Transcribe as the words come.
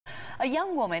A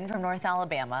young woman from North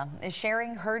Alabama is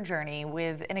sharing her journey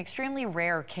with an extremely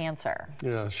rare cancer.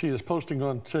 Yeah, she is posting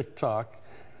on TikTok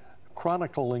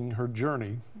chronicling her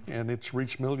journey, and it's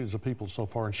reached millions of people so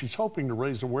far, and she's hoping to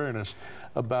raise awareness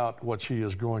about what she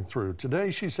is going through. Today,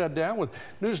 she sat down with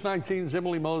News 19's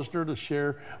Emily Mosner to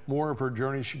share more of her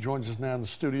journey. She joins us now in the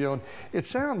studio, and it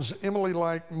sounds, Emily,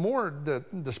 like more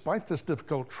that despite this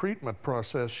difficult treatment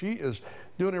process, she is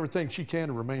doing everything she can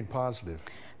to remain positive.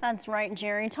 That's right,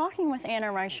 Jerry. Talking with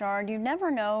Anna Richard, you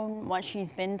never know what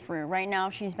she's been through. Right now,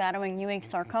 she's battling Ewing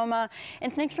sarcoma.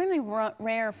 It's an extremely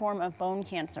rare form of bone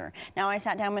cancer. Now, I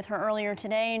sat down with her earlier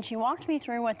today, and she walked me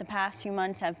through what the past 2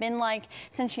 months have been like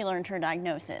since she learned her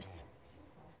diagnosis.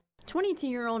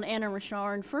 22-year-old Anna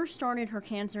Richard first started her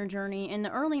cancer journey in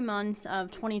the early months of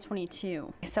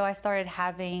 2022. So I started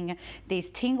having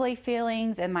these tingly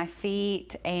feelings in my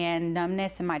feet and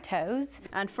numbness in my toes.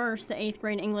 At first, the 8th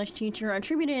grade English teacher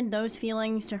attributed those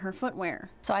feelings to her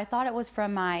footwear. So I thought it was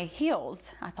from my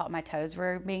heels. I thought my toes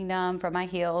were being numb from my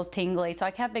heels, tingly, so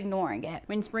I kept ignoring it.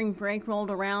 When spring break rolled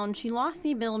around, she lost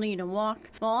the ability to walk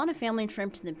while on a family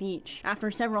trip to the beach. After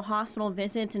several hospital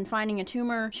visits and finding a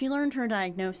tumor, she learned her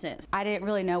diagnosis. I didn't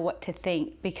really know what to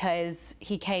think because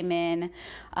he came in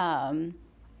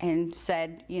and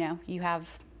said, you know, you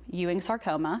have Ewing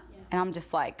sarcoma. Yeah. And I'm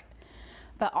just like,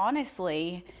 but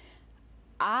honestly,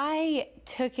 I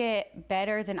took it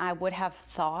better than I would have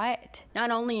thought.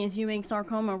 Not only is Ewing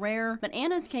sarcoma rare, but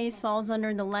Anna's case falls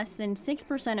under the less than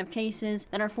 6% of cases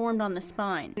that are formed on the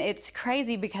spine. It's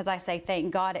crazy because I say,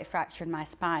 thank God it fractured my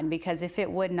spine, because if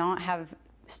it would not have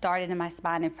started in my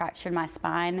spine and fractured my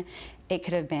spine, it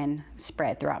could have been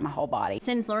spread throughout my whole body.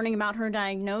 Since learning about her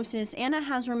diagnosis, Anna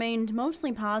has remained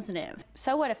mostly positive.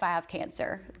 So what if I have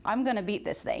cancer? I'm gonna beat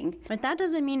this thing. But that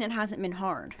doesn't mean it hasn't been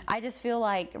hard. I just feel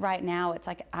like right now it's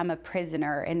like I'm a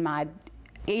prisoner in my,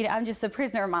 I'm just a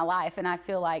prisoner of my life, and I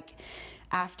feel like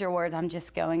afterwards I'm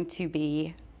just going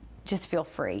to just feel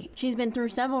free. She's been through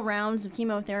several rounds of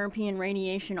chemotherapy and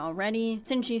radiation already.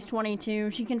 Since she's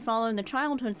 22, she can follow the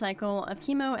childhood cycle of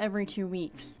chemo every 2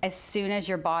 weeks. As soon as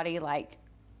your body like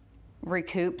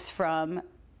recoups from,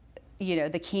 you know,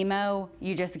 the chemo,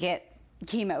 you just get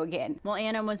chemo again. While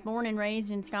Anna was born and raised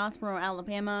in Scottsboro,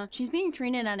 Alabama, she's being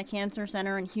treated at a cancer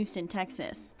center in Houston,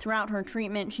 Texas. Throughout her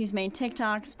treatment, she's made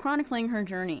TikToks chronicling her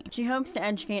journey. She hopes to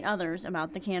educate others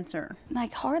about the cancer.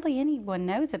 Like hardly anyone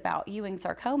knows about Ewing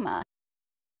sarcoma.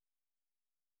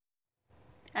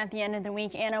 At the end of the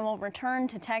week, Anna will return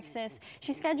to Texas.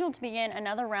 She's scheduled to begin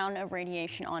another round of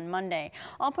radiation on Monday.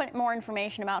 I'll put more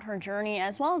information about her journey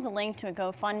as well as a link to a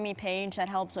GoFundMe page that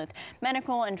helps with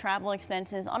medical and travel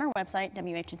expenses on our website,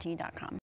 WHNT.com.